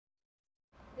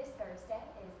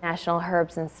National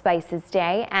Herbs and Spices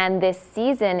Day, and this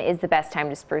season is the best time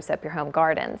to spruce up your home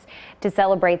gardens. To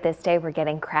celebrate this day, we're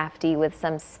getting crafty with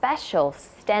some special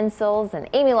stencils, and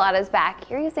Amy Lotta's back.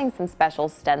 You're using some special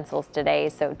stencils today,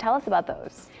 so tell us about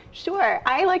those. Sure.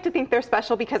 I like to think they're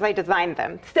special because I designed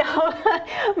them. So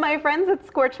my friends at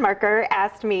Scorch Marker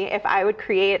asked me if I would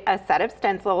create a set of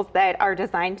stencils that are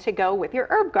designed to go with your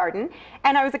herb garden,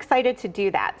 and I was excited to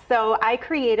do that. So I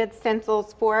created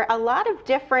stencils for a lot of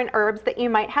different herbs that you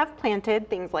might have planted,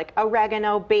 things like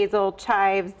oregano, basil,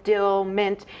 chives, dill,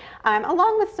 mint,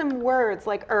 along with some words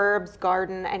like herbs,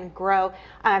 garden, and grow.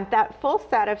 That full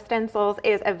set of stencils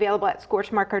is available at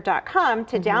scorchmarker.com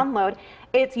to download.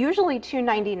 It's usually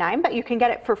 $2.99, but you can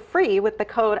get it for free with the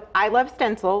code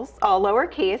ILOVESTENCILS, all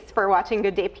lowercase, for watching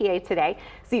Good Day PA today.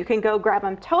 So you can go grab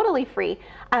them totally free.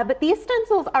 But these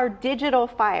stencils are digital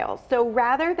files. So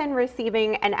rather than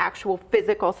receiving an actual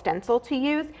physical stencil to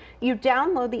use, you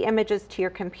download the images to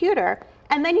your computer,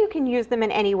 and then you can use them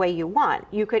in any way you want.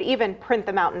 You could even print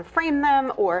them out and frame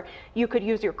them, or you could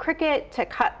use your Cricut to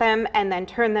cut them and then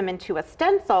turn them into a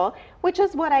stencil, which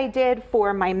is what I did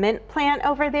for my mint plant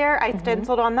over there. I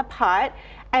stenciled on the pot,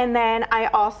 and then I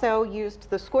also used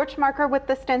the Scorch Marker with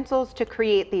the stencils to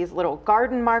create these little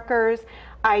garden markers.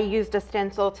 I used a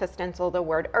stencil to stencil the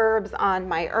word herbs on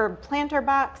my herb planter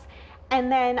box.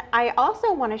 And then I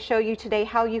also want to show you today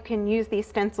how you can use these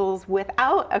stencils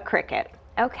without a Cricut.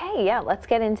 Okay, yeah, let's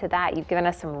get into that. You've given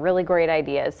us some really great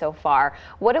ideas so far.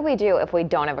 What do we do if we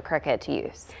don't have a Cricut to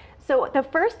use? So the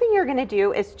first thing you're going to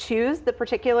do is choose the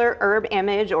particular herb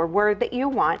image or word that you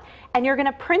want, and you're going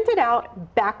to print it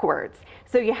out backwards.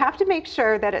 So you have to make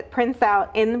sure that it prints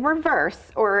out in reverse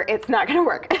or it's not going to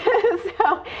work.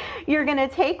 So you're going to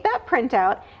take that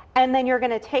printout, and then you're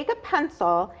going to take a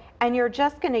pencil, and you're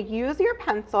just going to use your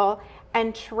pencil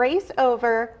and trace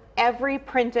over every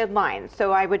printed line.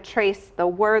 So I would trace the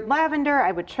word lavender,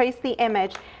 I would trace the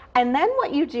image, and then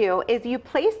what you do is you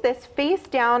place this face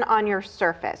down on your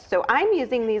surface. So I'm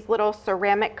using these little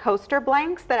ceramic coaster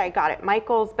blanks that I got at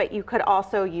Michael's, but you could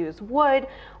also use wood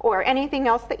or anything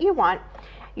else that you want.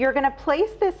 You're going to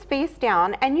place this face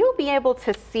down, and you'll be able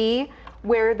to see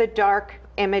where the dark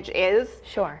image is.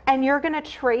 Sure. And you're going to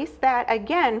trace that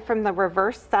again from the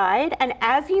reverse side, and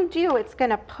as you do, it's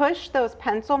going to push those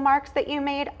pencil marks that you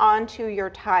made onto your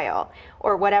tile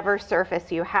or whatever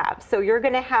surface you have. So you're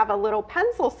going to have a little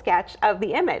pencil sketch of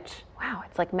the image. Wow,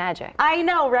 it's like magic. I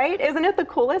know, right? Isn't it the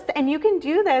coolest? And you can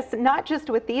do this not just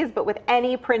with these, but with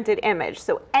any printed image.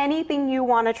 So anything you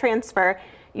want to transfer,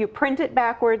 you print it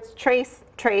backwards, trace,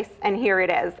 and here it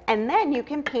is. And then you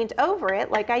can paint over it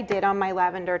like I did on my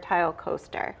lavender tile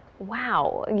coaster.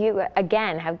 Wow, you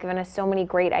again have given us so many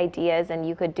great ideas, and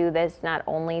you could do this not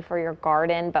only for your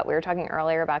garden, but we were talking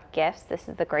earlier about gifts. This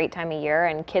is the great time of year,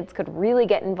 and kids could really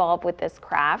get involved with this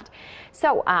craft.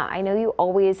 So I know you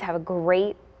always have a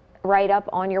great write-up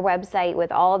on your website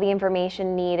with all the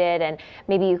information needed, and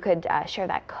maybe you could share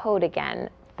that code again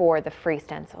for the free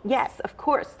stencils. Yes, of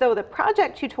course. So the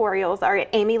project tutorials are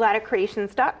at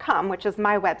amylottacreations.com, which is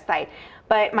my website.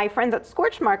 But my friends at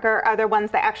Scorch Marker are the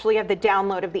ones that actually have the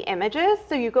download of the images.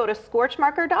 So you go to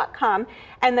scorchmarker.com,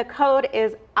 and the code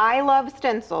is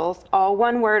ILOVESTENCILS, all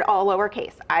one word, all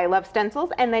lowercase,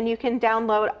 ILOVESTENCILS, and then you can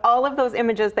download all of those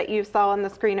images that you saw on the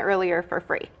screen earlier for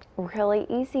free. Really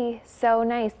easy. So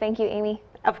nice. Thank you, Amy.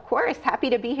 Of course. Happy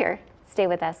to be here. Stay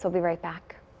with us. We'll be right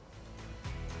back.